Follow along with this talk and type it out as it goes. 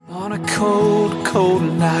cold, cold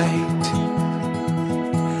night,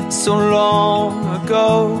 so long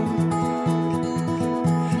ago,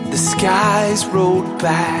 the skies rolled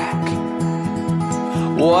back.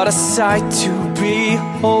 What a sight to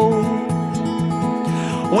behold,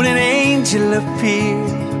 when an angel appeared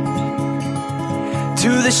to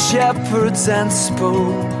the shepherds and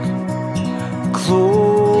spoke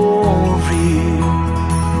glory.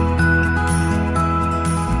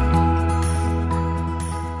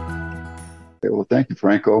 Well, thank you,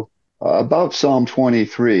 Franco. About Psalm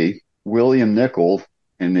 23, William Nickel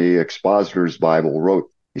in the Expositor's Bible wrote,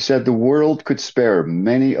 he said, the world could spare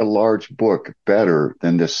many a large book better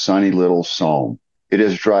than this sunny little psalm. It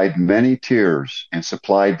has dried many tears and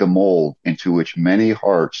supplied the mold into which many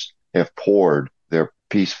hearts have poured their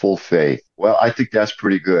peaceful faith. Well, I think that's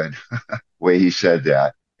pretty good, the way he said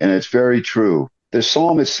that. And it's very true. The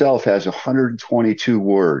psalm itself has 122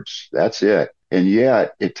 words. That's it. And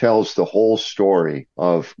yet it tells the whole story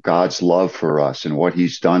of God's love for us and what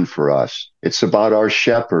he's done for us. It's about our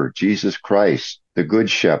shepherd, Jesus Christ, the good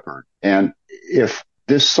shepherd. And if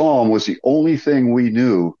this psalm was the only thing we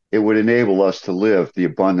knew, it would enable us to live the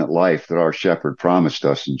abundant life that our shepherd promised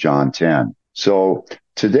us in John 10. So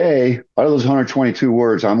today, out of those 122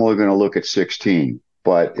 words, I'm only going to look at 16,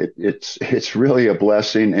 but it's really a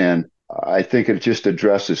blessing. And I think it just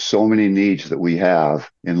addresses so many needs that we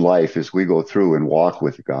have in life as we go through and walk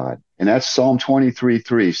with God. And that's Psalm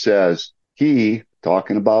 23:3 says, he,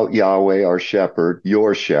 talking about Yahweh, our shepherd,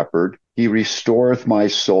 your shepherd, he restoreth my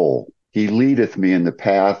soul. He leadeth me in the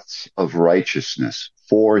paths of righteousness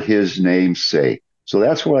for his name's sake. So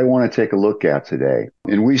that's what I want to take a look at today.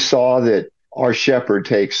 And we saw that our shepherd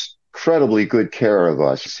takes incredibly good care of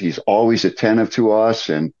us. He's always attentive to us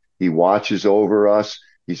and he watches over us.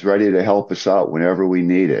 He's ready to help us out whenever we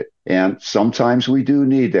need it. And sometimes we do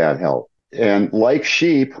need that help. And like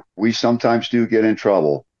sheep, we sometimes do get in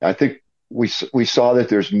trouble. I think we saw that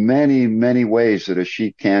there's many, many ways that a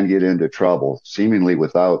sheep can get into trouble, seemingly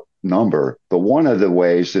without number. But one of the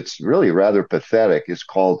ways that's really rather pathetic is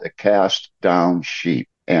called a cast down sheep.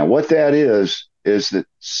 And what that is that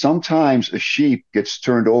sometimes a sheep gets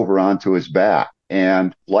turned over onto his back.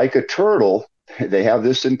 And like a turtle, they have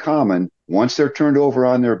this in common. Once they're turned over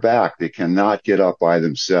on their back, they cannot get up by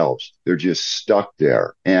themselves. They're just stuck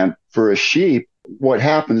there. And for a sheep, what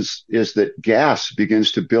happens is that gas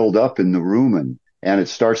begins to build up in the rumen and it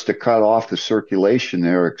starts to cut off the circulation in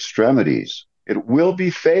their extremities. It will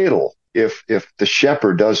be fatal if the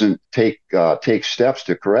shepherd doesn't take steps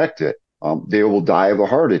to correct it. They will die of a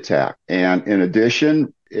heart attack. And in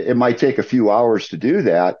addition, it might take a few hours to do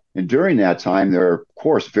that. And during that time, they're, of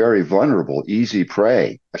course, very vulnerable, easy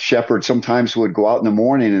prey. A shepherd sometimes would go out in the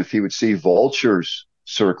morning, and if he would see vultures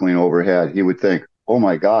circling overhead, he would think, oh,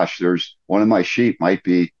 my gosh, there's one of my sheep might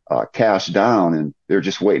be cast down, and they're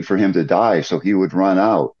just waiting for him to die. So he would run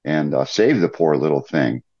out and save the poor little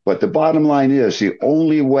thing. But the bottom line is the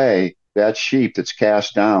only way that sheep that's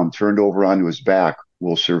cast down, turned over onto his back,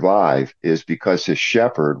 will survive is because his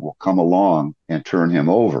shepherd will come along and turn him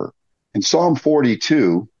over. In Psalm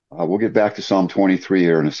 42, we'll get back to Psalm 23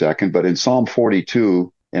 here in a second, but in Psalm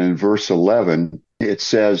 42 and in verse 11, it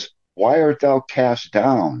says, why art thou cast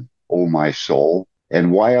down, O my soul,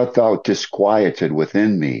 and why art thou disquieted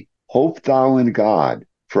within me? Hope thou in God,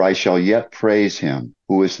 for I shall yet praise him,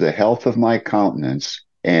 who is the health of my countenance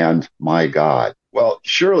and my God. Well,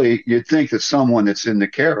 surely you'd think that someone that's in the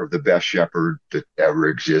care of the best shepherd that ever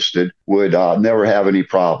existed would never have any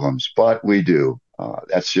problems, but we do.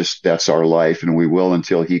 That's our life, and we will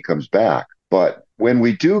until he comes back. But when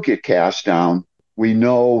we do get cast down, we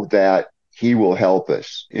know that he will help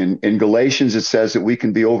us. In Galatians, it says that we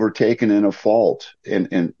can be overtaken in a fault,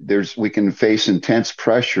 and we can face intense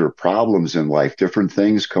pressure, problems in life, different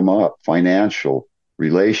things come up, financial,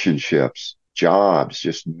 relationships, jobs,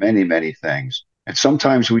 just many, many things. And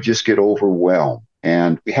sometimes we just get overwhelmed,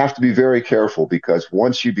 and we have to be very careful because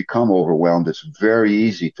once you become overwhelmed, it's very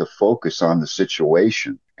easy to focus on the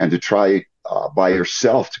situation and to try by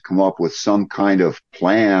yourself to come up with some kind of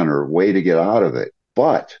plan or way to get out of it.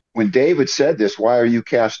 But when David said this, why are you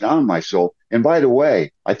cast down, my soul? And by the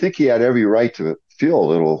way, I think he had every right to feel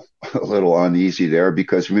a little uneasy there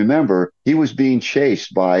because remember, he was being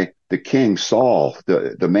chased by the king Saul,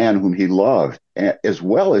 the man whom he loved, as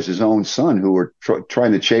well as his own son who were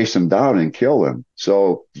trying to chase him down and kill him.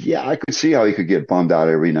 So yeah, I could see how he could get bummed out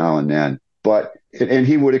every now and then. But, and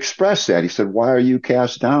he would express that. He said, why are you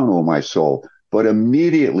cast down, O my soul? But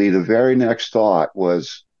immediately the very next thought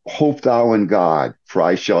was, hope thou in God, for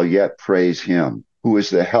I shall yet praise him, who is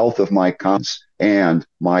the health of my countenance and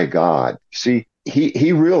my God. See,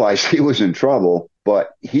 he realized he was in trouble,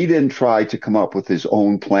 But he didn't try to come up with his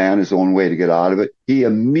own plan, his own way to get out of it. He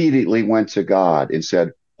immediately went to God and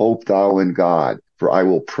said, hope thou in God, for I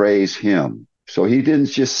will praise him. So he didn't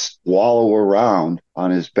just wallow around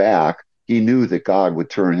on his back. He knew that God would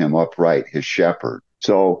turn him upright, his shepherd.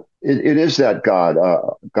 So it is that God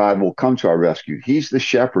will come to our rescue. He's the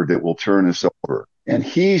shepherd that will turn us over. And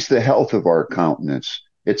he's the health of our countenance.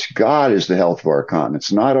 It's God is the health of our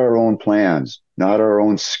countenance, not our own plans, not our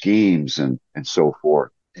own schemes and so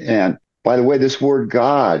forth. And by the way, this word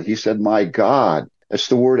God, he said, my God, it's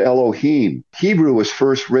the word Elohim. Hebrew was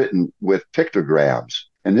first written with pictograms.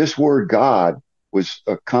 And this word God was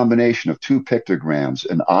a combination of two pictograms,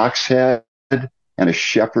 an ox head and a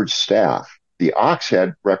shepherd's staff. The ox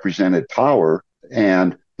head represented power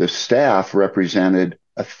and the staff represented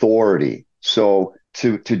authority. So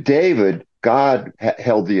to David, God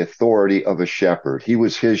held the authority of a shepherd. He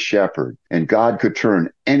was his shepherd, and God could turn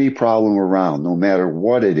any problem around, no matter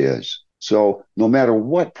what it is. So no matter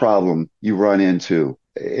what problem you run into,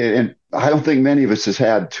 and I don't think many of us has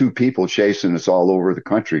had two people chasing us all over the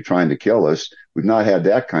country trying to kill us. We've not had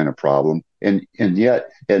that kind of problem. And yet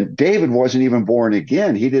David wasn't even born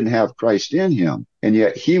again. He didn't have Christ in him. And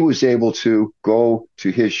yet he was able to go to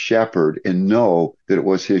his shepherd and know that it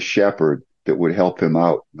was his shepherd that would help him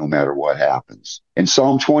out no matter what happens. In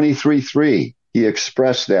Psalm 23:3, he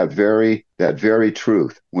expressed that very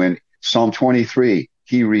truth. When Psalm 23,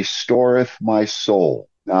 he restoreth my soul.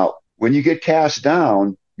 Now, when you get cast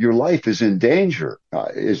down, your life is in danger.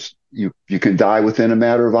 You can die within a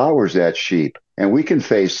matter of hours, that sheep. And we can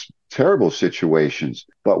face terrible situations,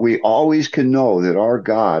 but we always can know that our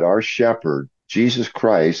God, our shepherd, Jesus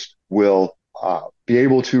Christ, will be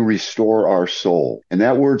able to restore our soul. And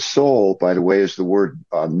that word soul, by the way, is the word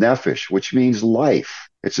nephesh, which means life.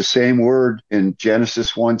 It's the same word in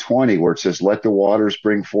Genesis 1:20, where it says, let the waters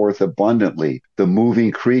bring forth abundantly the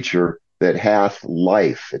moving creature that hath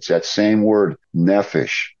life. It's that same word,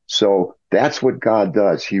 nephesh. So that's what God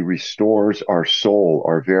does. He restores our soul,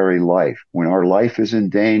 our very life. When our life is in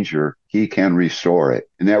danger, he can restore it.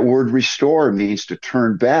 And that word restore means to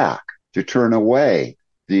turn back, to turn away.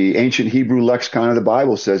 The ancient Hebrew lexicon of the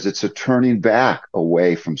Bible says it's a turning back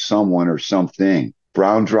away from someone or something.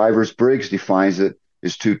 Brown Drivers Briggs defines it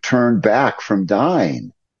as to turn back from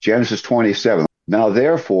dying. Genesis 27. Now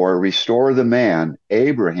therefore restore the man,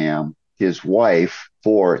 Abraham, his wife,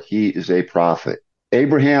 for he is a prophet.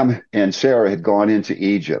 Abraham and Sarah had gone into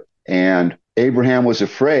Egypt, and Abraham was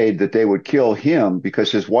afraid that they would kill him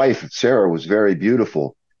because his wife, Sarah, was very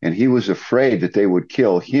beautiful, and he was afraid that they would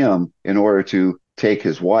kill him in order to take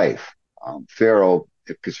his wife.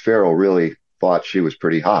 Because Pharaoh really thought she was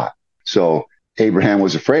pretty hot. So Abraham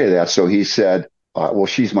was afraid of that. So he said, well,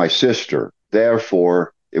 she's my sister.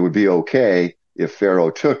 Therefore, it would be okay if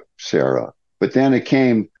Pharaoh took Sarah. But then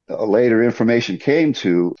later information came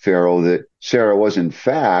to Pharaoh that Sarah was in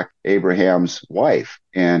fact Abraham's wife.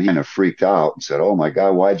 And he kind of freaked out and said, oh my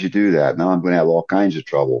God, why'd you do that? Now I'm going to have all kinds of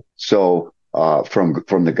trouble. So from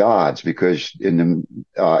the gods, because in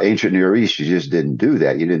the ancient Near East, you just didn't do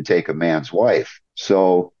that. You didn't take a man's wife.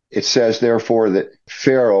 So it says, therefore, that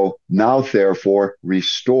Pharaoh now therefore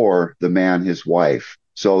restore the man his wife.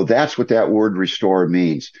 So that's what that word restore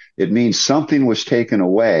means. It means something was taken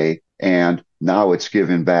away and now it's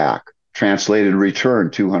given back. Translated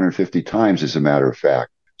return 250 times, as a matter of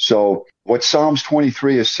fact. So what Psalms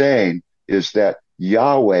 23 is saying is that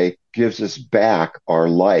Yahweh gives us back our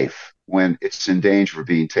life when it's in danger of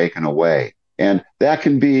being taken away. And that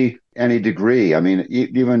can be any degree. I mean,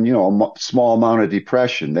 even, a small amount of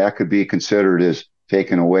depression, that could be considered as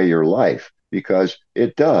taking away your life, because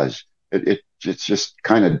it does. It's just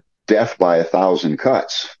kind of death by 1,000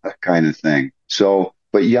 cuts, that kind of thing. So,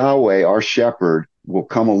 but Yahweh, our shepherd, will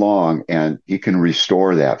come along and he can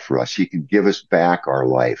restore that for us. He can give us back our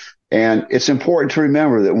life. And it's important to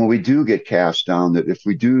remember that when we do get cast down, that if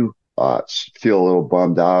we do feel a little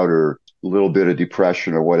bummed out or a little bit of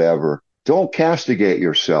depression or whatever, don't castigate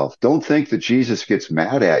yourself. Don't think that Jesus gets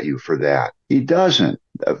mad at you for that. He doesn't.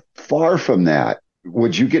 Far from that.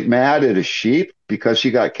 Would you get mad at a sheep because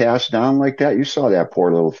she got cast down like that? You saw that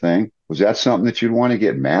poor little thing. Was that something that you'd want to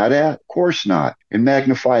get mad at? Of course not. And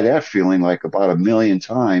magnify that feeling like about 1,000,000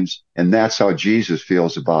 times. And that's how Jesus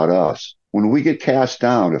feels about us. When we get cast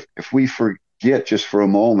down, if we forget just for a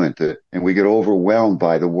moment and we get overwhelmed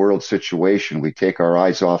by the world situation, we take our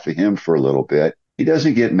eyes off of him for a little bit. He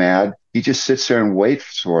doesn't get mad. He just sits there and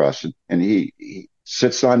waits for us. And he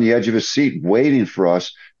sits on the edge of his seat waiting for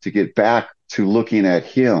us to get back to looking at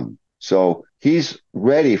him. So he's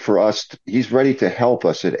ready for us. He's ready to help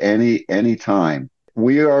us at any time.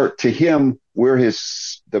 we are to him, we're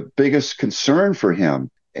the biggest concern for him.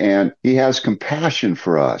 And he has compassion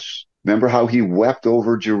for us. Remember how he wept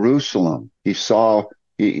over Jerusalem. He saw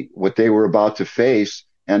what they were about to face.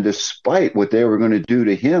 And despite what they were going to do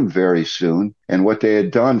to him very soon and what they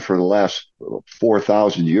had done for the last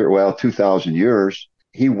 4,000 years, 2,000 years,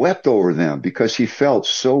 he wept over them because he felt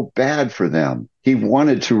so bad for them. He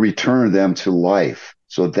wanted to return them to life.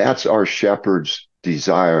 So that's our shepherd's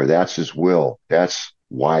desire. That's his will. That's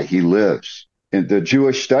why he lives. And the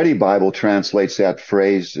Jewish Study Bible translates that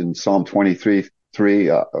phrase in Psalm 23,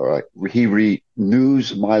 he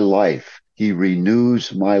renews my life. He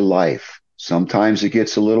renews my life. Sometimes it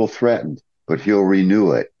gets a little threatened, but he'll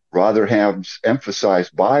renew it. Rotherham's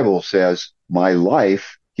emphasized Bible says, my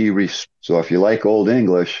life, so if you like Old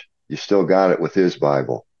English, you still got it with his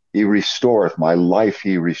Bible. He restoreth, my life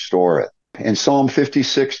he restoreth. In Psalm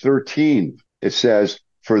 56:13, it says,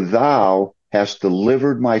 for thou hast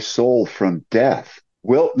delivered my soul from death.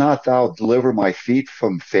 Wilt not thou deliver my feet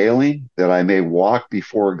from failing, that I may walk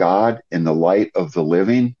before God in the light of the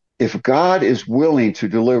living? If God is willing to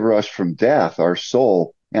deliver us from death, our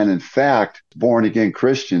soul, and in fact, born again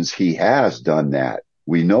Christians, he has done that.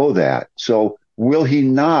 We know that. So will he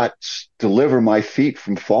not deliver my feet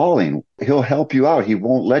from falling? He'll help you out. He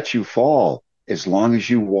won't let you fall as long as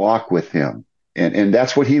you walk with him. And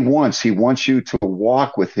that's what he wants. He wants you to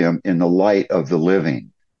walk with him in the light of the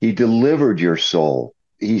living. He delivered your soul.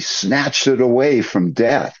 He snatched it away from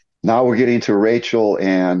death. Now we're getting to Rachel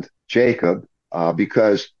and Jacob,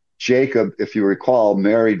 because Jacob, if you recall,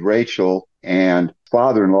 married Rachel, and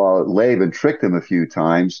father-in-law Laban tricked him a few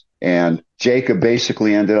times. And Jacob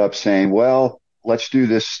basically ended up saying, well, let's do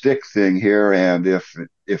this stick thing here. And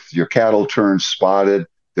if your cattle turn spotted,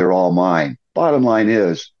 they're all mine. Bottom line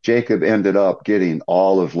is Jacob ended up getting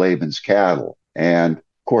all of Laban's cattle. And of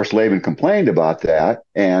course, Laban complained about that.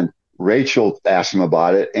 And Rachel asked him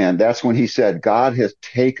about it. And that's when he said, God has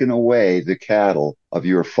taken away the cattle of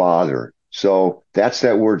your father. So that's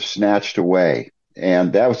that word snatched away.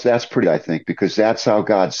 And that's pretty, I think, because that's how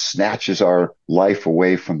God snatches our life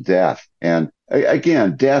away from death. And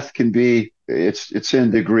again, death can be, it's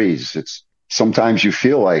in degrees. Sometimes you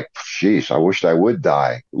feel like, geez, I wished I would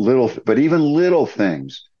die. But even little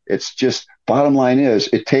things, it's just, bottom line is,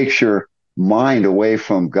 it takes your mind away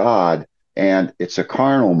from God, and it's a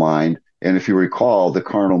carnal mind. And if you recall, the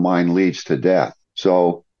carnal mind leads to death.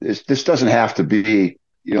 So this doesn't have to be,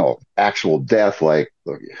 actual death, like,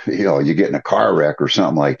 you get in a car wreck or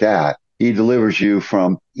something like that. He delivers you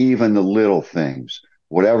from even the little things.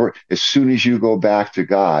 Whatever, as soon as you go back to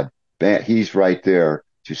God, he's right there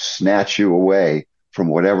to snatch you away from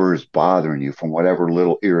whatever is bothering you, from whatever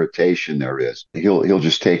little irritation there is. He'll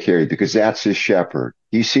just take care of you because that's his shepherd.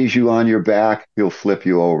 He sees you on your back, he'll flip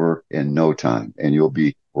you over in no time, and you'll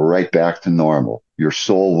be right back to normal. Your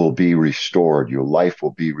soul will be restored. Your life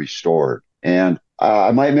will be restored. And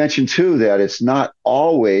I might mention too that it's not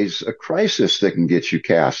always a crisis that can get you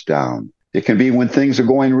cast down. It can be when things are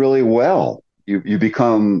going really well. You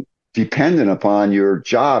become dependent upon your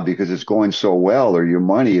job because it's going so well, or your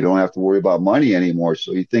money. You don't have to worry about money anymore.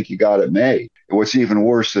 So you think you got it made. And what's even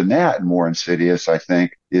worse than that, and more insidious, I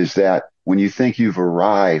think, is that when you think you've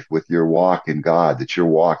arrived with your walk in God, that you're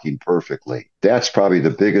walking perfectly, that's probably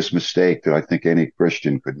the biggest mistake that I think any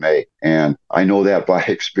Christian could make. And I know that by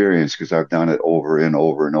experience because I've done it over and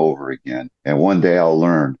over and over again. And one day I'll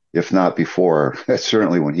learn, if not before,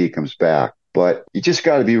 certainly when he comes back. But you just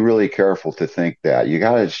got to be really careful to think that. You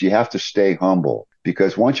have to stay humble,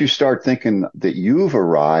 because once you start thinking that you've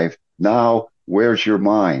arrived, now where's your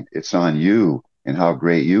mind? It's on you and how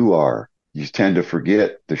great you are. You tend to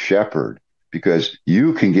forget the shepherd, because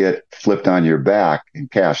you can get flipped on your back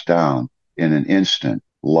and cast down in an instant.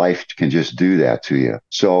 Life can just do that to you.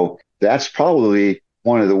 So that's probably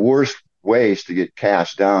one of the worst ways to get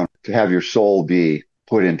cast down, to have your soul be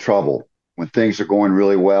put in trouble. When things are going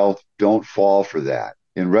really well, don't fall for that.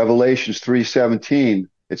 In Revelations 3:17,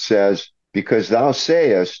 it says, because thou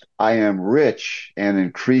sayest, I am rich and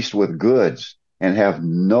increased with goods, and have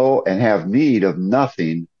need of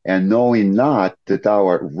nothing, and knowing not that thou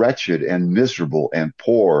art wretched and miserable and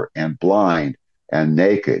poor and blind and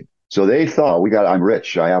naked. So they thought, I'm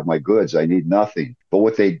rich, I have my goods, I need nothing. But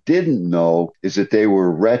what they didn't know is that they were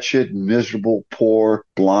wretched, miserable, poor,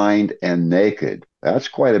 blind, and naked. That's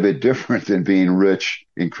quite a bit different than being rich,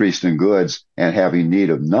 increased in goods, and having need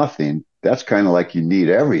of nothing. That's kind of like you need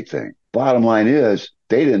everything. Bottom line is,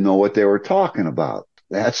 they didn't know what they were talking about.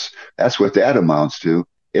 That's what that amounts to.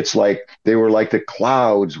 It's like they were like the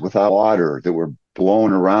clouds without water that were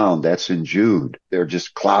blown around. That's in Jude. They're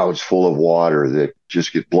just clouds full of water that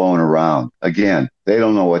just get blown around. Again, they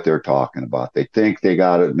don't know what they're talking about. They think they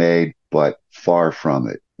got it made, but far from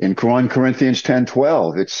it. In 1 Corinthians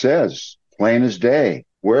 10:12, it says, plain as day,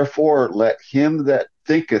 wherefore let him that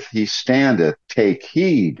thinketh he standeth take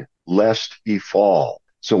heed lest he fall.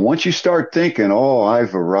 So once you start thinking, oh,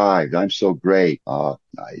 I've arrived, I'm so great,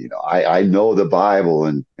 I know the Bible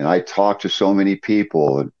and I talk to so many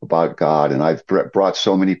people about God and I've brought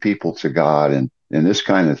so many people to God and this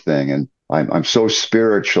kind of thing. And I'm so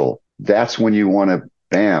spiritual. That's when you want to,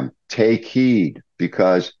 bam, take heed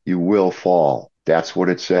because you will fall. That's what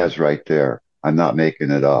it says right there. I'm not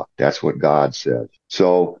making it up. That's what God says.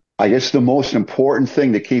 So I guess the most important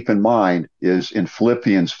thing to keep in mind is in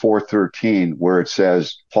Philippians 4:13, where it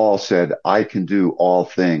says, Paul said, I can do all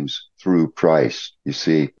things through Christ. You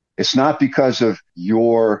see, it's not because of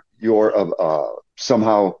your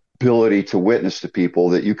somehow ability to witness to people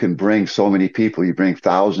that you can bring so many people. You bring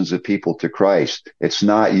thousands of people to Christ. It's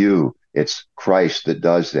not you. It's Christ that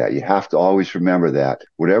does that. You have to always remember that.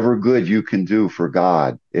 Whatever good you can do for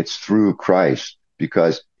God, it's through Christ,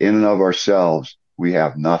 because in and of ourselves, we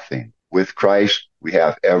have nothing. With Christ, we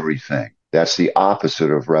have everything. That's the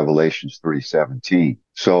opposite of Revelations 3:17.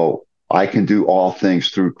 So I can do all things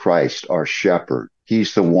through Christ, our shepherd.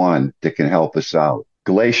 He's the one that can help us out.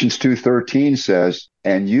 Galatians 2:13 says,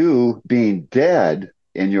 and you being dead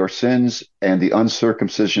in your sins and the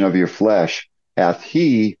uncircumcision of your flesh, hath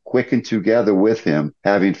he quickened together with him,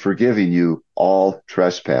 having forgiven you all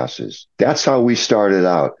trespasses. That's how we started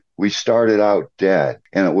out. We started out dead,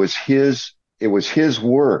 and it was his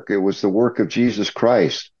work. It was the work of Jesus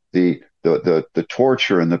Christ, the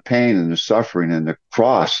torture and the pain and the suffering and the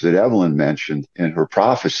cross that Evelyn mentioned in her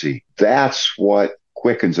prophecy. That's what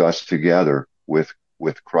quickens us together with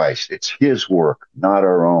Christ. It's his work, not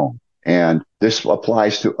our own. And this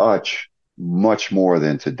applies to us much more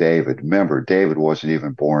than to David. Remember, David wasn't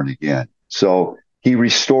even born again. So he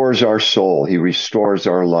restores our soul. He restores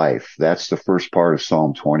our life. That's the first part of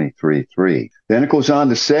Psalm 23:3. Then it goes on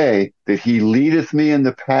to say that he leadeth me in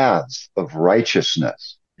the paths of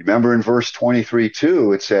righteousness. Remember in verse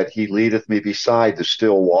 23:2, it said, he leadeth me beside the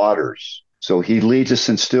still waters. So he leads us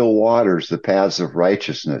in still waters, the paths of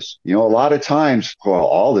righteousness. You know, a lot of times, well,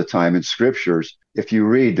 all the time in scriptures, if you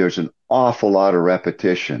read, there's an awful lot of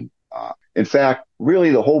repetition. In fact,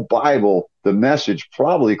 really the whole Bible, the message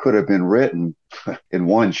probably could have been written in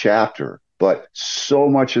one chapter, but so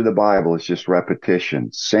much of the Bible is just repetition.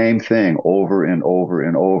 Same thing over and over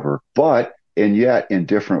and over, but and yet in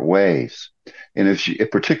different ways. And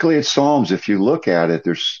particularly in Psalms, if you look at it,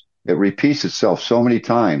 it repeats itself so many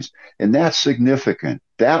times, and that's significant.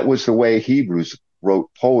 That was the way Hebrews wrote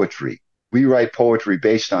poetry. We write poetry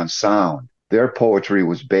based on sound. Their poetry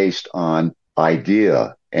was based on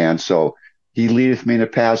idea. And so he leadeth me in the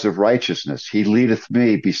paths of righteousness. He leadeth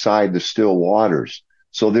me beside the still waters.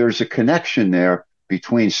 So there's a connection there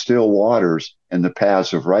between still waters and the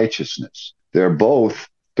paths of righteousness. They're both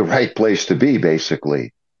the right place to be,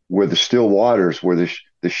 basically, where the still waters, where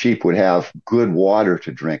the sheep would have good water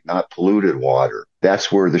to drink, not polluted water.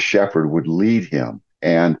 That's where the shepherd would lead him.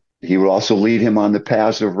 And he would also lead him on the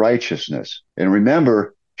paths of righteousness. And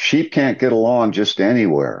remember, sheep can't get along just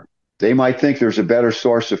anywhere. They might think there's a better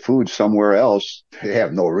source of food somewhere else. They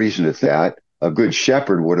have no reason to that. A good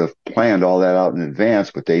shepherd would have planned all that out in advance,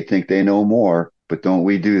 but they think they know more. But don't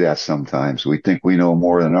we do that sometimes? We think we know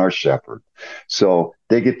more than our shepherd. So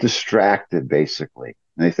they get distracted, basically.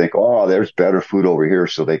 And they think, oh, there's better food over here.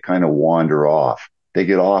 So they kind of wander off. They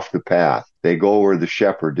get off the path. They go where the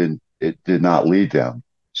shepherd did not lead them.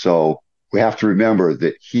 So we have to remember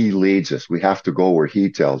that he leads us. We have to go where he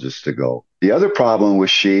tells us to go. The other problem with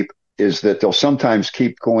sheep is that they'll sometimes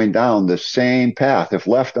keep going down the same path if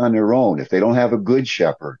left on their own, if they don't have a good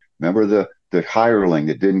shepherd. Remember the hireling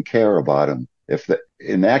that didn't care about him.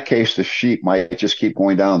 In that case, the sheep might just keep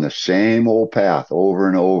going down the same old path over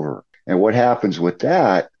and over. And what happens with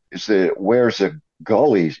that is that it wears a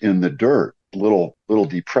gullies in the dirt, little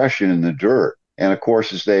depression in the dirt. And of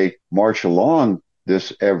course, as they march along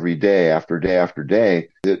this every day after day after day,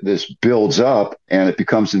 this builds up and it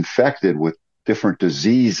becomes infected with different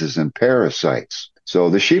diseases and parasites.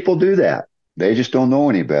 So the sheep will do that. They just don't know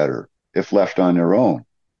any better if left on their own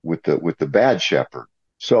with the bad shepherd.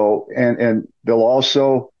 So, and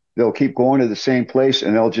they'll keep going to the same place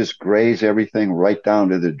and they'll just graze everything right down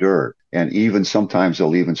to the dirt. And even sometimes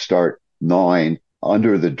they'll even start gnawing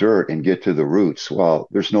under the dirt and get to the roots. Well,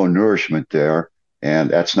 there's no nourishment there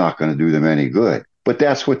and that's not going to do them any good. But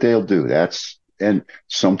that's what they'll do. And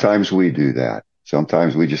sometimes we do that.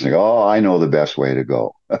 Sometimes we just think, oh, I know the best way to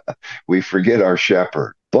go. We forget our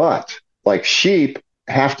shepherd. But like sheep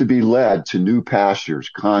have to be led to new pastures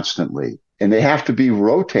constantly, and they have to be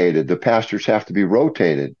rotated. The pastures have to be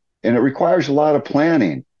rotated, and it requires a lot of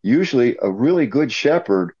planning. Usually, a really good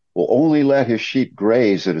shepherd will only let his sheep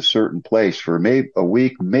graze at a certain place for maybe a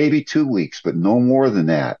week, maybe 2 weeks, but no more than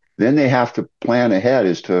that. Then they have to plan ahead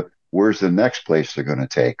as to where's the next place they're going to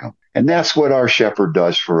take them. And that's what our shepherd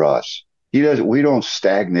does for us. We don't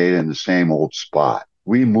stagnate in the same old spot.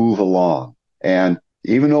 We move along. And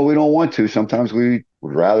even though we don't want to, sometimes we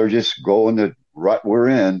would rather just go in the rut we're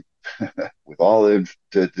in with all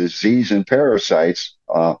the disease and parasites.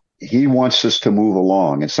 He wants us to move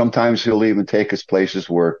along. And sometimes he'll even take us places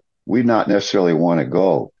where we not necessarily want to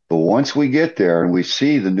go. But once we get there and we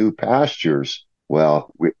see the new pastures,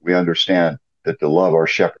 well, we understand that to love our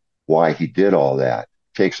shepherd, why he did all that.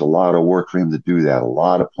 It takes a lot of work for him to do that, a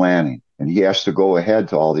lot of planning. And he has to go ahead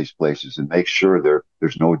to all these places and make sure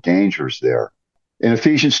there's no dangers there. In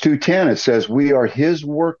Ephesians 2:10, it says, we are his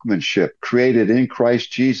workmanship, created in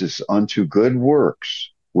Christ Jesus unto good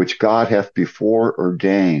works, which God hath before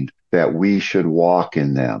ordained that we should walk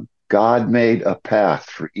in them. God made a path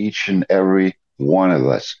for each and every one of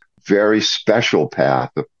us, very special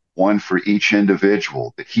path, one for each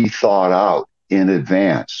individual that he thought out in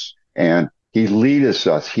advance. And he leads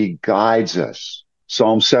us, he guides us.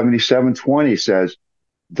 Psalm 77:20 says,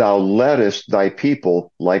 thou leddest thy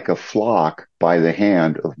people like a flock by the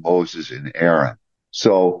hand of Moses and Aaron.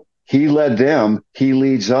 So he led them, he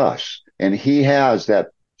leads us, and he has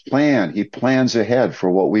that plan. He plans ahead for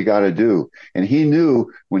what we got to do. And he knew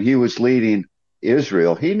when he was leading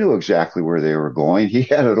Israel, he knew exactly where they were going. He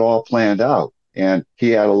had it all planned out, and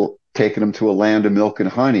he had taken them to a land of milk and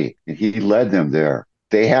honey, and he led them there.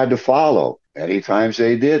 They had to follow. Many times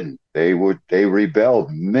they didn't. They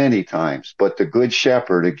rebelled many times, but the good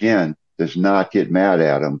shepherd, again, does not get mad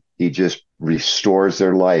at them. He just restores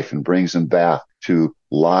their life and brings them back to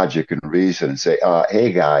logic and reason and say,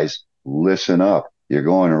 hey guys, listen up. You're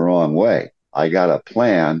going the wrong way. I got a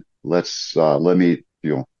plan. Let me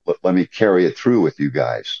carry it through with you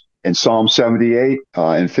guys. In Psalm 78,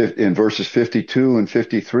 in verses 52 and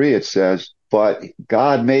 53, it says, but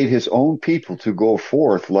God made his own people to go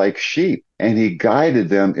forth like sheep, and he guided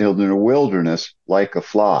them in the wilderness like a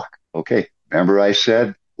flock. Okay, remember I said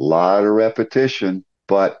a lot of repetition,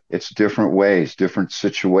 but it's different ways, different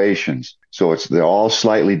situations. So they're all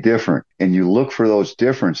slightly different. And you look for those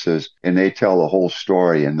differences, and they tell the whole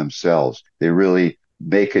story in themselves. They really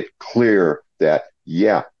make it clear that,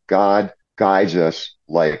 yeah, God guides us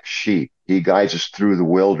like sheep. He guides us through the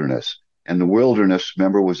wilderness. And the wilderness,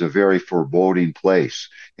 remember, was a very foreboding place.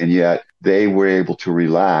 And yet they were able to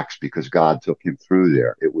relax because God took him through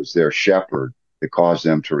there. It was their shepherd that caused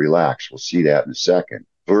them to relax. We'll see that in a second.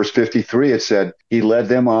 Verse 53, it said, he led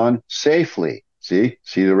them on safely. See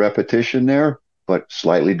the repetition there, but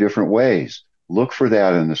slightly different ways. Look for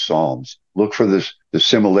that in the Psalms. Look for the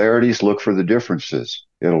similarities. Look for the differences.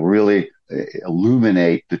 It'll really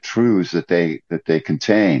illuminate the truths that they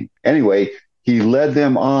contain. Anyway, he led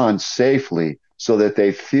them on safely so that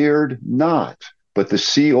they feared not, but the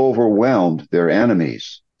sea overwhelmed their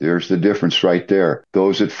enemies. There's the difference right there.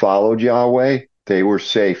 Those that followed Yahweh, they were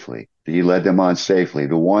safely. He led them on safely.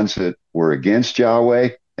 The ones that were against Yahweh,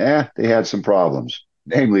 they had some problems.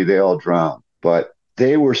 Namely, they all drowned. But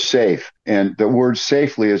they were safe. And the word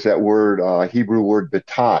safely is that word, Hebrew word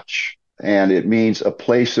betach. And it means a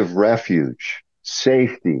place of refuge,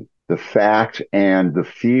 safety, the fact and the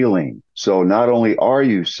feeling. So not only are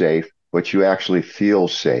you safe, but you actually feel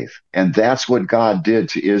safe. And that's what God did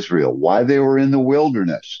to Israel. Why they were in the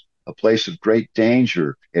wilderness, a place of great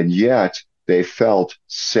danger, and yet they felt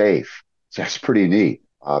safe. That's pretty neat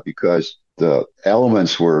because the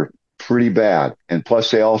elements were pretty bad. And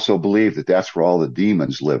plus they also believed that that's where all the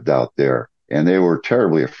demons lived out there. And they were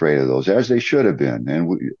terribly afraid of those, as they should have been.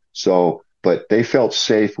 But they felt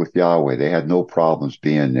safe with Yahweh. They had no problems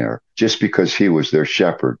being there just because he was their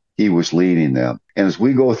shepherd. He was leading them. And as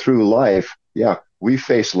we go through life, we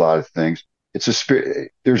face a lot of things.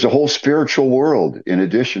 There's a whole spiritual world in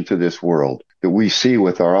addition to this world that we see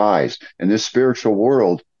with our eyes. And this spiritual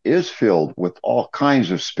world is filled with all kinds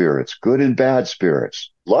of spirits, good and bad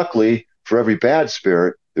spirits. Luckily, for every bad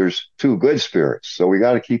spirit, there's 2 good spirits. So we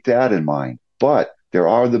got to keep that in mind. But there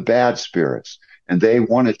are the bad spirits, and they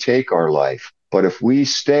want to take our life. But if we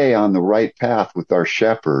stay on the right path with our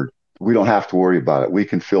shepherd, we don't have to worry about it. We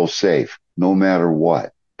can feel safe no matter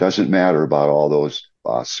what. Doesn't matter about all those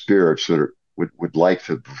spirits that would like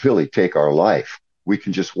to really take our life. We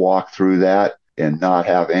can just walk through that and not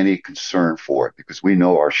have any concern for it because we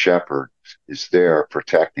know our shepherd is there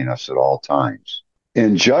protecting us at all times.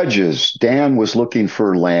 In Judges, Dan was looking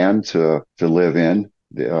for land to live in.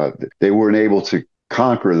 They weren't able to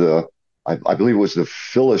conquer I believe it was the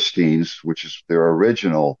Philistines, which is their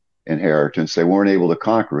original inheritance. They weren't able to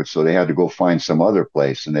conquer it, so they had to go find some other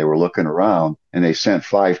place. And they were looking around, and they sent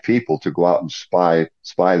 5 people to go out and spy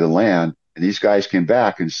the land. And these guys came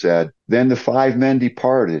back and said, then the 5 men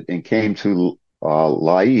departed and came to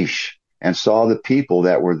Laish and saw the people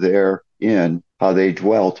that were there in how they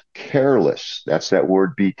dwelt careless. That's that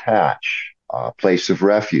word detach, place of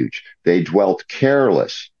refuge. They dwelt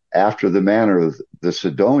careless after the manner of the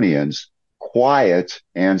Sidonians, quiet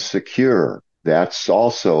and secure. That's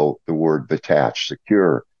also the word detached,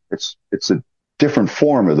 secure. It's a different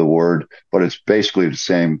form of the word, but it's basically the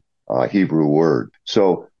same Hebrew word.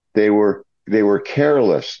 So they were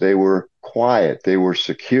careless, they were quiet, they were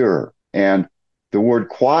secure. And the word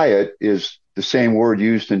quiet is the same word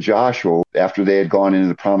used in Joshua after they had gone into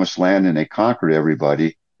the promised land and they conquered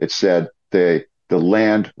everybody. It said the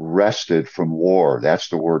land rested from war. That's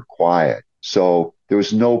the word quiet. So there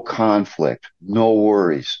was no conflict, no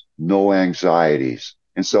worries, no anxieties.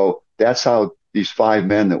 And so that's how these 5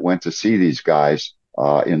 men that went to see these guys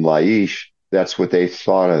in Laish, that's what they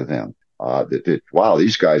thought of them. Wow,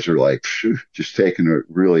 these guys are like just taking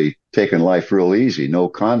life real easy. No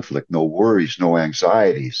conflict, no worries, no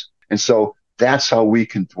anxieties. And so that's how we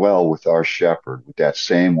can dwell with our shepherd with that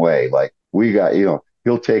same way. Like we got,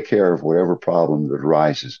 he'll take care of whatever problem that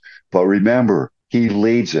arises. But remember, he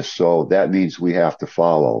leads us. So that means we have to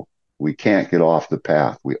follow. We can't get off the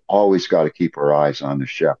path. We always got to keep our eyes on the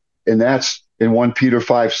shepherd. And that's in 1 Peter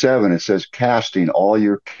 5:7. It says, casting all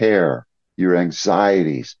your care, your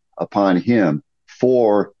anxieties upon him,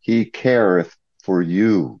 for he careth for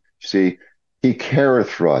you. See, he careth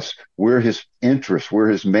for us. We're his interest. We're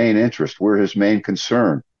his main interest. We're his main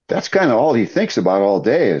concern. That's kind of all he thinks about all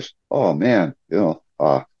day is, oh man,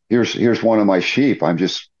 here's one of my sheep. I'm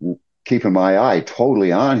just keeping my eye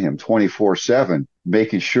totally on him 24/7,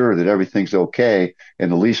 making sure that everything's okay.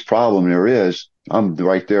 And the least problem there is, I'm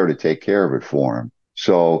right there to take care of it for him.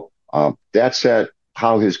 So that's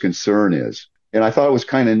how his concern is. And I thought it was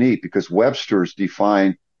kind of neat because Webster's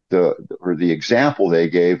defined the example they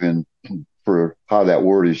gave for how that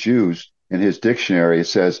word is used in his dictionary. It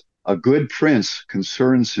says, a good prince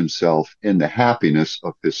concerns himself in the happiness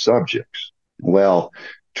of his subjects. Well,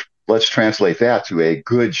 let's translate that to a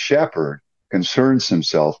good shepherd concerns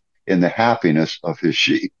himself in the happiness of his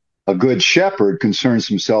sheep. A good shepherd concerns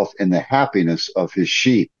himself in the happiness of his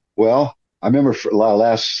sheep. Well, I remember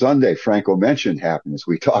last Sunday, Franco mentioned happiness.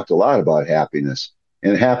 We talked a lot about happiness,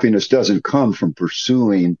 and happiness doesn't come from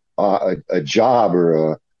pursuing a job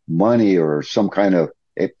or money or some kind of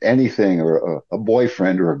anything or a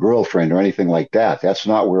boyfriend or a girlfriend or anything like that. That's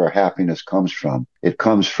not where our happiness comes from. It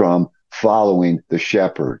comes from following the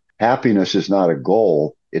shepherd. Happiness is not a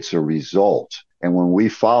goal. It's a result. And when we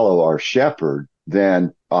follow our shepherd,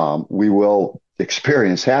 then we will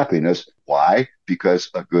experience happiness. Why? Because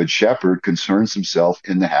a good shepherd concerns himself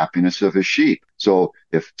in the happiness of his sheep. So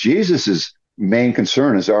if Jesus' main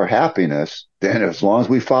concern is our happiness, then as long as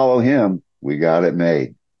we follow him, we got it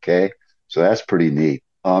made. Okay? So that's pretty neat.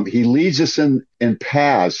 He leads us in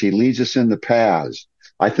paths. He leads us in the paths.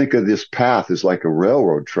 I think of this path as like a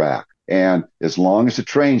railroad track. And as long as the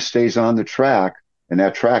train stays on the track and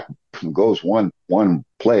that track goes one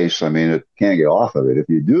place, I mean, it can't get off of it. If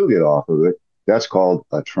you do get off of it, that's called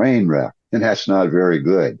a train wreck. And that's not very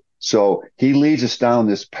good. So he leads us down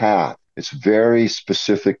this path. It's a very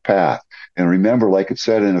specific path. And remember, like it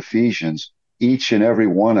said in Ephesians, each and every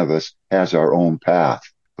one of us has our own path,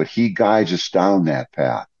 but he guides us down that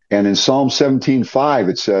path. And in Psalm 17:5,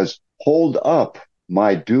 it says, hold up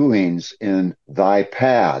my doings in thy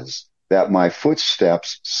paths, that my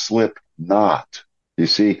footsteps slip not. You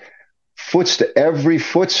see, every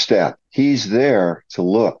footstep, he's there to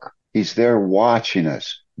look. He's there watching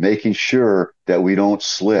us, making sure that we don't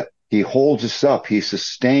slip. He holds us up. He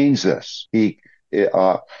sustains us.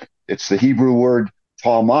 It's the Hebrew word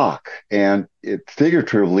talmak, and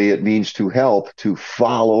figuratively it means to help, to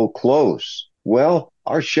follow close. Well,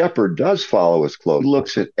 our shepherd does follow us close. He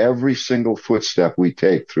looks at every single footstep we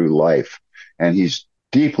take through life, and he's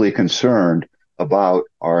deeply concerned about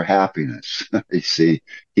our happiness. You see,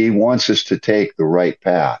 he wants us to take the right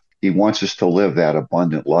path. He wants us to live that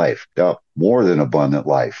abundant life, more than abundant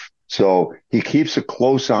life. So he keeps a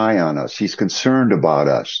close eye on us. He's concerned about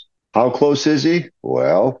us. How close is he?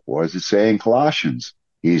 Well, what does it say in Colossians?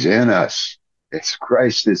 He's in us. It's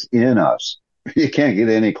Christ is in us. You can't get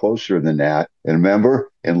any closer than that. And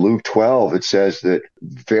remember, in Luke 12, it says that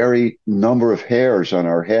very number of hairs on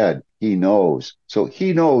our head, he knows. So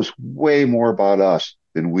he knows way more about us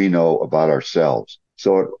than we know about ourselves.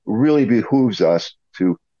 So it really behooves us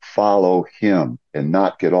to follow him and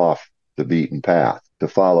not get off the beaten path, to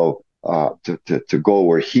follow, to go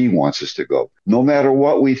where he wants us to go, no matter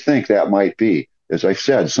what we think that might be. As I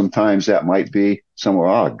said, sometimes that might be somewhere,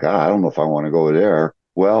 oh God, I don't know if I want to go there.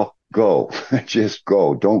 Well, go. Just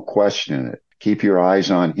go. Don't question it. Keep your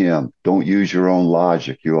eyes on him. Don't use your own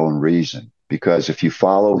logic, your own reason, because if you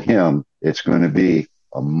follow him, it's going to be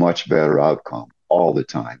a much better outcome all the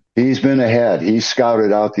time. He's been ahead. He's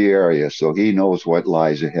scouted out the area, so he knows what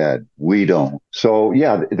lies ahead. We don't. So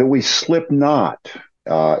yeah, that we slip not.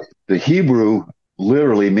 The Hebrew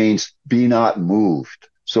literally means be not moved.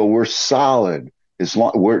 So we're solid. He's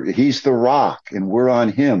the rock and we're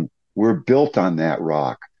on him. We're built on that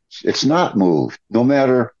rock. It's not moved. No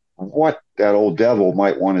matter what that old devil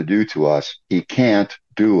might want to do to us, he can't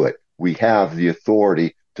do it. We have the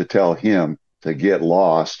authority to tell him to get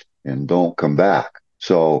lost and don't come back.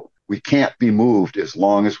 So we can't be moved as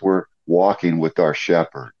long as we're walking with our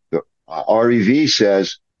shepherd. The REV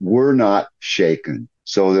says we're not shaken.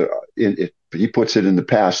 So he puts it in the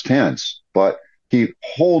past tense, but he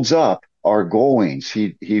holds up our goings.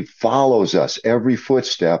 He follows us every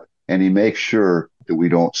footstep and he makes sure that we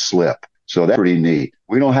don't slip. So that's pretty neat.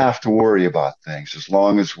 We don't have to worry about things as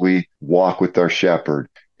long as we walk with our shepherd.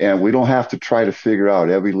 And we don't have to try to figure out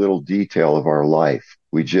every little detail of our life.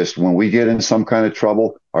 We just, when we get in some kind of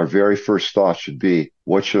trouble, our very first thought should be,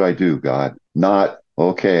 what should I do, God? Not,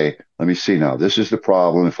 okay, let me see now. This is the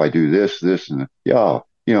problem. If I do this, and yeah,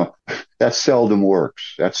 that seldom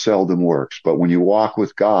works. That seldom works. But when you walk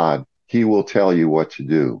with God, he will tell you what to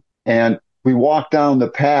do. And we walk down the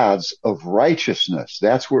paths of righteousness.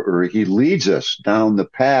 That's where he leads us down the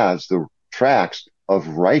paths, the tracks of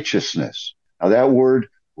righteousness. Now that word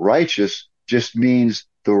righteous just means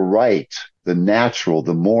the right, the natural,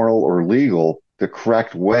 the moral or legal, the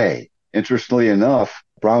correct way. Interestingly enough,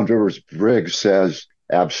 Brown Rivers Briggs says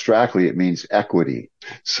abstractly it means equity.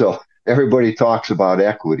 So everybody talks about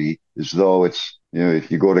equity as though it's,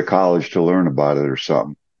 if you go to college to learn about it or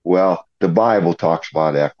something. Well, the Bible talks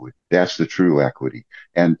about equity. That's the true equity.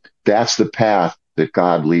 And that's the path that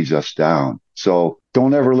God leads us down. So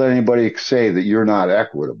don't ever let anybody say that you're not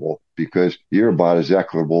equitable, because you're about as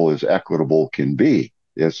equitable can be.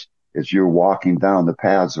 As you're walking down the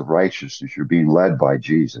paths of righteousness, you're being led by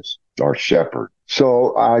Jesus, our shepherd.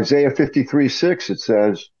 So Isaiah 53:6, it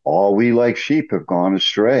says, all we like sheep have gone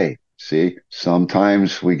astray. See,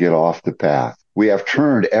 sometimes we get off the path. We have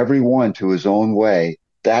turned every one to his own way.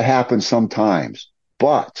 That happens sometimes,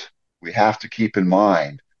 but we have to keep in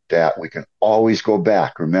mind that we can always go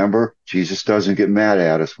back. Remember, Jesus doesn't get mad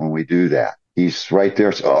at us when we do that. He's right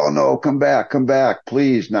there. Oh no, come back,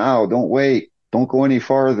 please. Now, don't wait. Don't go any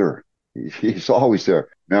farther. He's always there.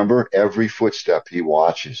 Remember, every footstep he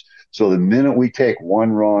watches. So the minute we take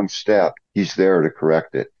one wrong step, he's there to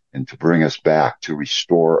correct it and to bring us back, to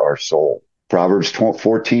restore our soul. Proverbs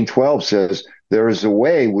 14:12 says, there is a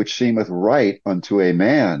way which seemeth right unto a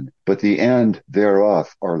man, but the end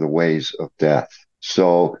thereof are the ways of death.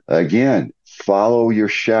 So again, follow your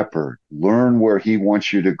shepherd, learn where he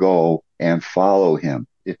wants you to go and follow him.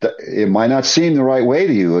 It might not seem the right way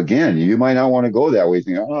to you. Again, you might not want to go that way. You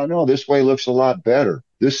think, oh no, this way looks a lot better.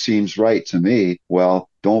 This seems right to me. Well,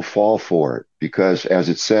 don't fall for it, because as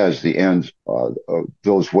it says, the end of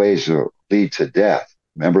those ways lead to death.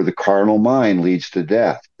 Remember, the carnal mind leads to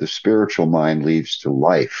death. The spiritual mind leads to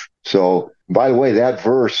life. So, by the way, that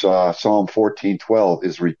verse, Psalm 14:12,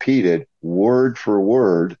 is repeated word for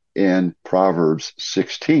word in Proverbs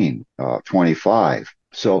 16:25.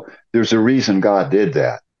 So there's a reason God did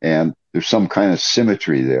that. And there's some kind of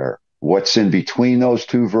symmetry there. What's in between those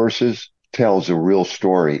two verses tells a real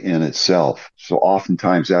story in itself. So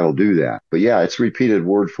oftentimes that'll do that. But yeah, it's repeated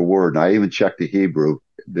word for word. And I even checked the Hebrew.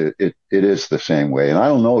 It is the same way. And I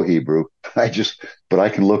don't know Hebrew. But I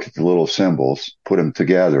can look at the little symbols, put them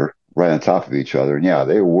together right on top of each other. And yeah,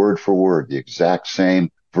 they were word for word, the exact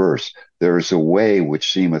same verse. There is a way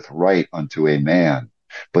which seemeth right unto a man,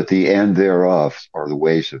 but the end thereof are the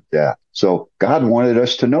ways of death. So God wanted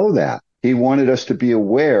us to know that. He wanted us to be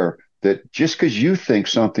aware that just because you think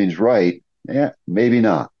something's right, maybe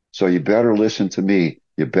not. So you better listen to me.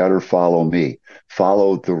 You better follow me.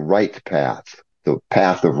 Follow the right path, the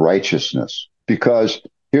path of righteousness. Because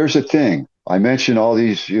here's the thing. I mentioned all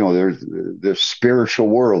these, there's the spiritual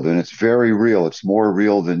world, and it's very real. It's more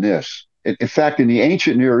real than this. In fact, in the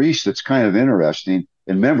ancient Near East, it's kind of interesting.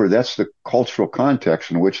 And remember, that's the cultural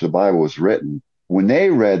context in which the Bible was written. When they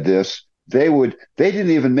read this, they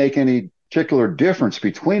didn't even make any particular difference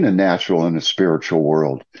between a natural and a spiritual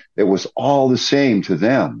world. It was all the same to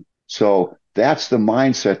them. So that's the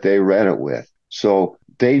mindset they read it with. So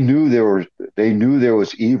they knew there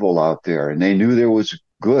was evil out there, and they knew there was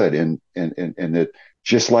good, and that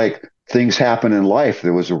just like things happen in life,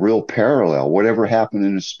 there was a real parallel. Whatever happened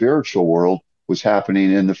in the spiritual world was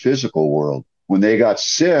happening in the physical world. When they got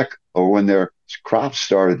sick, or when their crops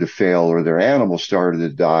started to fail, or their animals started to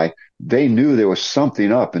die, they knew there was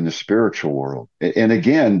something up in the spiritual world. And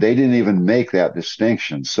again, they didn't even make that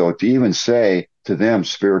distinction. So to even say to them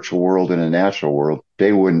spiritual world and a natural world,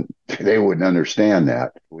 they wouldn't understand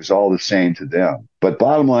that. It was all the same to them. But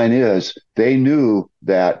bottom line is, they knew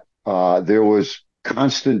that there was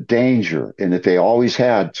constant danger, and that they always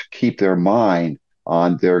had to keep their mind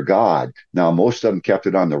on their God. Now, most of them kept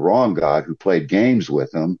it on the wrong God, who played games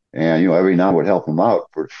with them, and every now and then would help them out.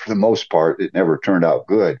 For the most part, it never turned out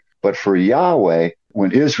good. But for Yahweh,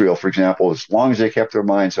 when Israel, for example, as long as they kept their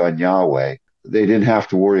minds on Yahweh, they didn't have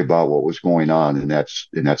to worry about what was going on in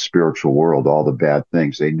that spiritual world, all the bad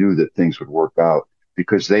things. They knew that things would work out,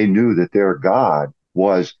 because they knew that their God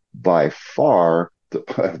was by far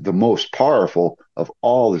the most powerful of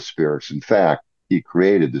all the spirits. In fact, he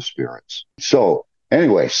created the spirits. So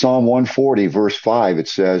anyway, Psalm 140, verse 5, it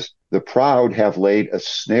says, "The proud have laid a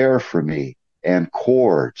snare for me, and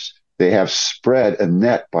cords. They have spread a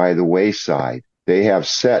net by the wayside. They have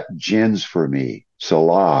set gins for me."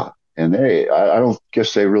 Salah. And I don't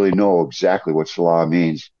guess they really know exactly what Salah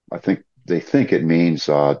means. I think they think it means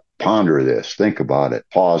ponder this, think about it,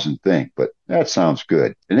 pause and think. But that sounds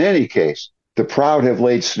good. In any case, the proud have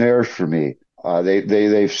laid snares for me.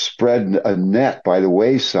 They've spread a net by the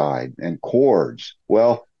wayside, and cords.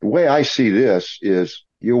 Well, the way I see this is,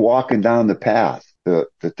 you're walking down the path that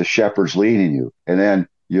the shepherd's leading you, and then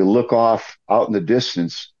you look off out in the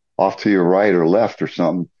distance, off to your right or left or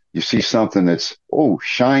something. You see something that's,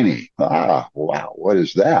 shiny. Ah, wow, what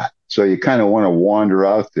is that? So you kind of want to wander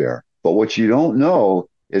out there. But what you don't know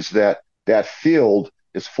is that field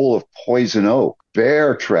is full of poison oak,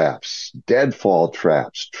 bear traps, deadfall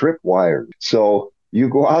traps, tripwires. So you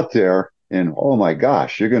go out there and, oh my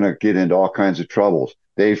gosh, you're going to get into all kinds of troubles.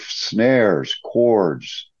 They've snares,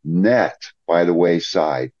 cords, net by the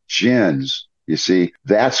wayside, gins. You see,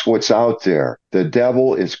 that's what's out there. The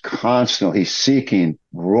devil is constantly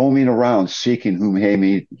roaming around, seeking whom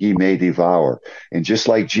he may devour. And just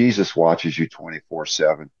like Jesus watches you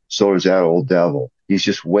 24/7, so does that old devil. He's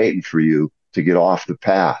just waiting for you to get off the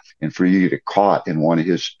path, and for you to get caught in one of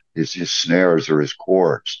his snares or his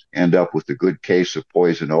cords, end up with a good case of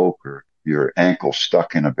poison oak, or your ankle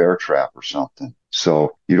stuck in a bear trap or something.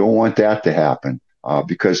 So you don't want that to happen,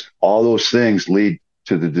 because all those things lead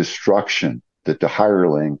to the destruction that the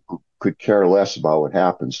hireling could care less about what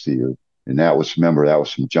happens to you. And that was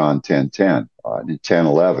from John 10:10, and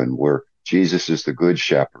 10:11, where Jesus is the good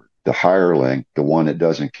shepherd. The hireling, the one that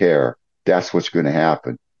doesn't care, that's what's going to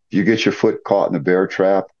happen. If you get your foot caught in a bear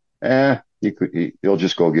trap, he'll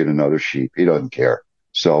just go get another sheep. He doesn't care.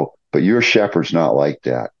 So, but your shepherd's not like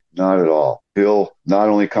that. Not at all. He'll not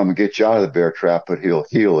only come and get you out of the bear trap, but he'll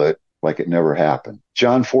heal it like it never happened.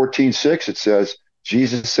 John 14:6, it says,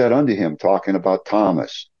 Jesus said unto him, talking about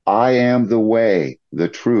Thomas, "I am the way, the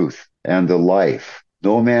truth, and the life.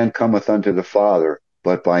 No man cometh unto the Father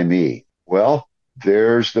but by me." Well,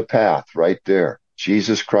 there's the path right there.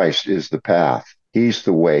 Jesus Christ is the path. He's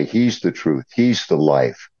the way. He's the truth. He's the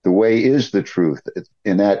life. The way is the truth,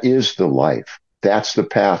 and that is the life. That's the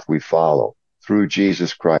path we follow, through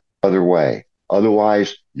Jesus Christ. Other way.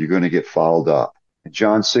 Otherwise, you're going to get fouled up. In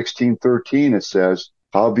John 16:13, it says,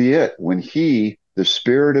 "Howbeit, when he, the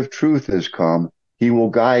Spirit of truth, is come, he will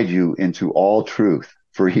guide you into all truth.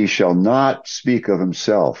 For he shall not speak of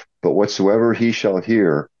himself, but whatsoever he shall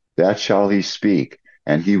hear, that shall he speak,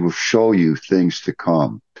 and he will show you things to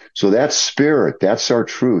come." So that Spirit, that's our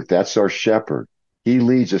truth, that's our shepherd. He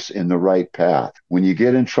leads us in the right path. When you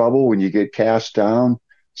get in trouble, when you get cast down,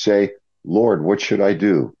 say, "Lord, what should I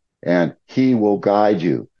do?" And he will guide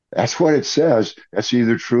you. That's what it says. That's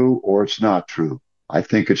either true or it's not true. I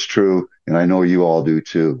think it's true, and I know you all do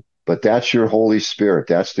too. But that's your Holy Spirit.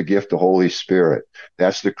 That's the gift of Holy Spirit.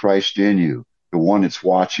 That's the Christ in you, the one that's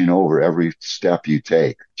watching over every step you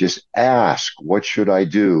take. Just ask, "What should I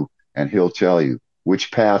do?" And he'll tell you.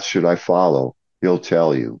 Which path should I follow? He'll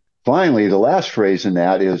tell you. Finally, the last phrase in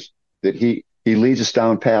that is that he leads us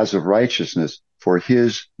down paths of righteousness for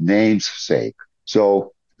his name's sake.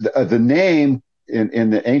 So the name in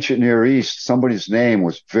the ancient Near East, somebody's name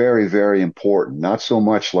was very, very important. Not so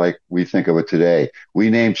much like we think of it today. We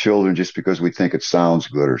name children just because we think it sounds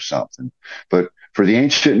good or something. But for the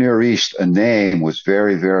ancient Near East, a name was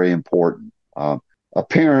very, very important. A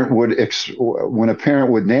parent would, when a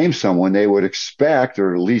parent would name someone, they would expect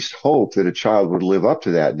or at least hope that a child would live up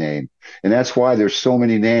to that name. And that's why there's so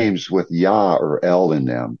many names with Yah or El in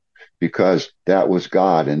them, because that was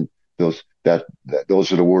God. And those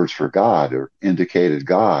are the words for God or indicated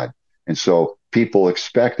God. And so people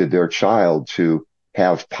expected their child to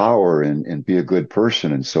have power and be a good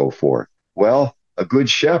person and so forth. Well, a good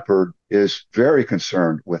shepherd is very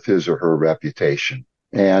concerned with his or her reputation.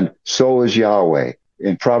 And so is Yahweh.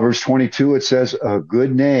 In Proverbs 22, it says, a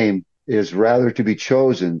good name is rather to be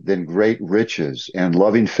chosen than great riches, and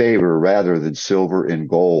loving favor rather than silver and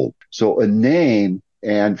gold. So a name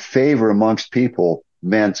and favor amongst people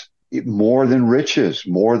meant more than riches,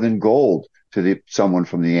 more than gold to someone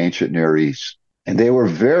from the ancient Near East. And they were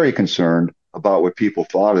very concerned about what people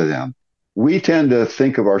thought of them. We tend to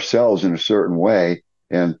think of ourselves in a certain way,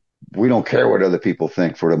 and we don't care what other people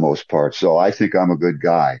think for the most part. So I think I'm a good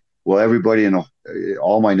guy. Well, everybody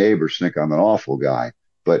all my neighbors think I'm an awful guy,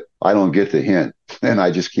 but I don't get the hint. And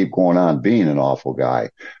I just keep going on being an awful guy,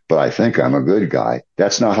 but I think I'm a good guy.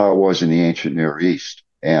 That's not how it was in the ancient Near East.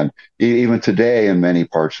 And even today in many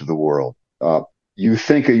parts of the world, you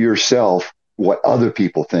think of yourself what other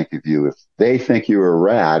people think of you. If they think you're a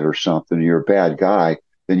rat or something, you're a bad guy,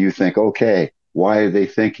 then you think, okay, why are they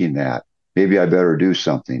thinking that? Maybe I better do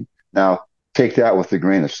something. Now, take that with a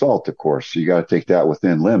grain of salt, of course. So you got to take that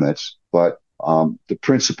within limits. But the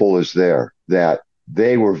principle is there that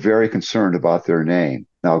they were very concerned about their name.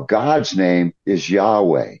 Now, God's name is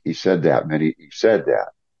Yahweh. He said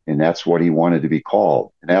that. And that's what he wanted to be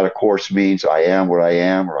called. And that, of course, means I am what I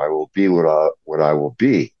am, or I will be what I will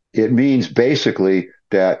be. It means basically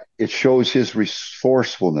that it shows his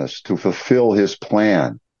resourcefulness to fulfill his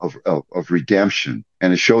plan of redemption.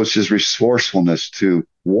 And it shows his resourcefulness to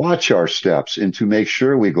watch our steps and to make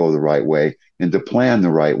sure we go the right way and to plan the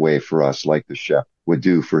right way for us, like the shepherd would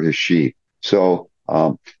do for his sheep. So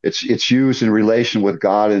it's used in relation with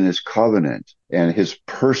God and his covenant and his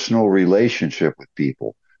personal relationship with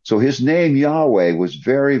people. So his name Yahweh was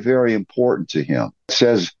very, very important to him. It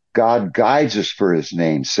says God guides us for his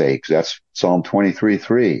name's sake. That's Psalm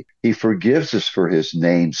 23:3. He forgives us for his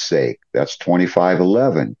name's sake. That's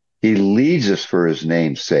 25:11. He leads us for his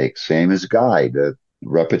name's sake. Same as guide,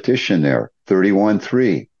 repetition there.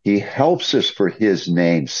 31:3. He helps us for his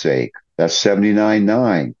name's sake. That's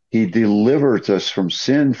 79:9. He delivers us from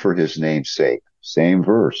sin for his name's sake. Same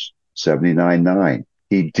verse, 79:9.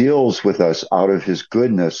 He deals with us out of his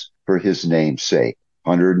goodness for his name's sake.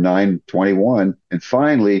 109:21. And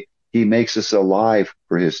finally, he makes us alive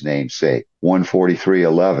for his name's sake.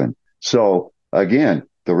 143:11. So again,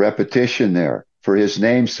 the repetition there, for his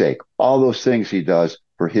name's sake, all those things he does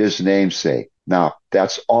for his name's sake. Now,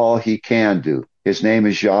 that's all he can do. His name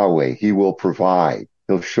is Yahweh. He will provide.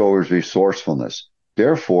 He'll show his resourcefulness.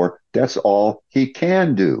 Therefore, that's all he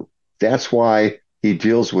can do. That's why he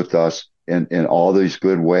deals with us in all these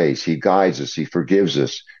good ways. He guides us. He forgives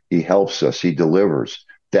us. He helps us. He delivers.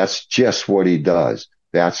 That's just what he does.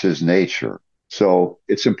 That's his nature. So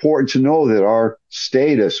it's important to know that our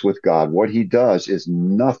status with God, what he does, is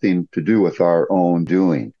nothing to do with our own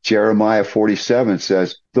doing. Jeremiah 47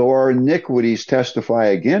 says, though our iniquities testify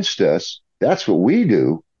against us, that's what we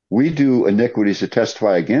do. We do iniquities that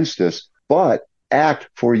testify against us, but act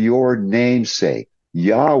for your name's sake.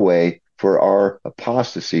 Yahweh, for our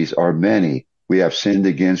apostasies are many. We have sinned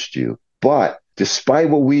against you. But despite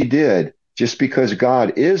what we did, just because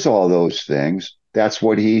God is all those things, that's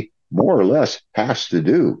what he more or less has to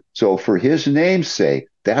do. So for his name's sake,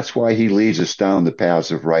 that's why he leads us down the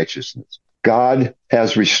paths of righteousness. God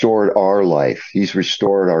has restored our life. He's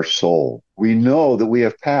restored our soul. We know that we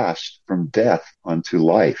have passed from death unto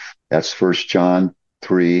life. That's 1 John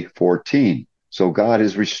 3:14. So God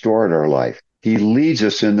has restored our life. He leads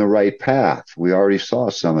us in the right path. We already saw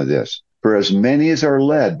some of this. For as many as are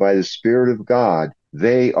led by the Spirit of God,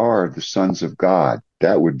 they are the sons of God.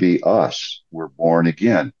 That would be us. We're born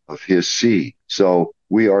again of his seed. So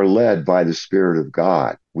we are led by the Spirit of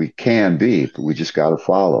God. We can be, but we just got to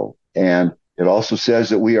follow. And it also says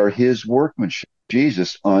that we are his workmanship,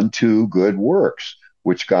 Jesus, unto good works,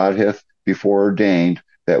 which God hath before ordained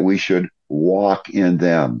that we should walk in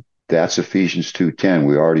them. That's Ephesians 2:10.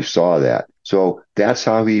 We already saw that. So that's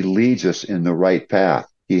how he leads us in the right path.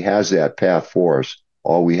 He has that path for us.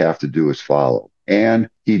 All we have to do is follow. And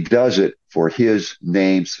he does it for his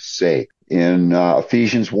name's sake. In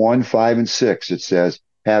Ephesians 1:5 and 6, it says,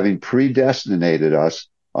 having predestined us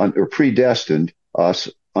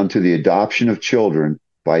unto the adoption of children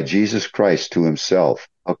by Jesus Christ to himself,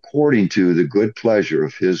 according to the good pleasure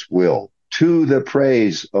of his will, to the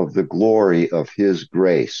praise of the glory of his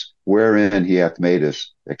grace, wherein he hath made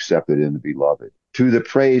us accepted in the beloved. To the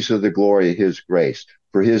praise of the glory of his grace,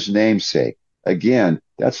 for his name's sake. Again,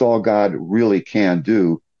 that's all God really can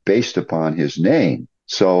do based upon his name.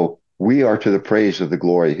 So we are to the praise of the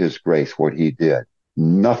glory of his grace, what he did.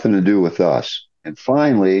 Nothing to do with us. And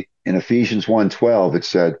finally, in Ephesians 1:12, it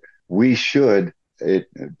said, we should, it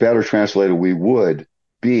better translated, we would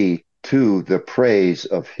be to the praise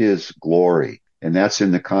of his glory. And that's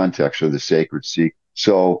in the context of the sacred seat.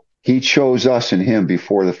 So he chose us in him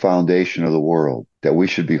before the foundation of the world, that we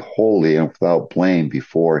should be holy and without blame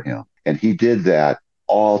before him. And he did that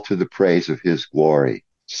all to the praise of his glory.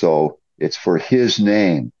 So it's for his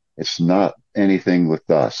name. It's not anything with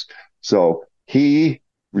us. So he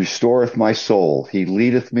restoreth my soul. He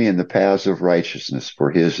leadeth me in the paths of righteousness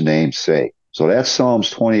for his name's sake. So that's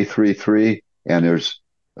Psalms 23:3. And there's,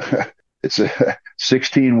 it's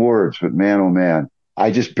 16 words, but man, oh man,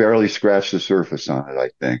 I just barely scratched the surface on it, I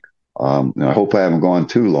think. And I hope I haven't gone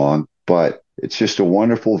too long, but it's just a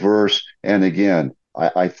wonderful verse. And again,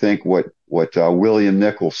 I think what William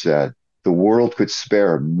Nichols said, the world could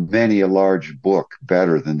spare many a large book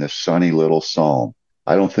better than this sunny little psalm.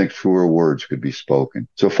 I don't think truer words could be spoken.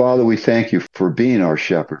 So Father, we thank you for being our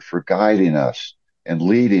shepherd, for guiding us and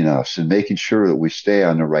leading us and making sure that we stay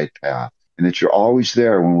on the right path, and that you're always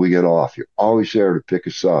there when we get off. You're always there to pick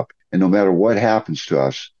us up. And no matter what happens to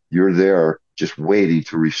us, you're there just waiting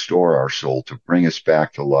to restore our soul, to bring us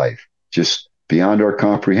back to life. Just beyond our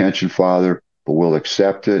comprehension, Father, but we'll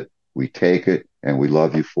accept it, we take it, and we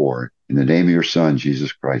love you for it. In the name of your Son,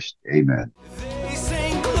 Jesus Christ, amen.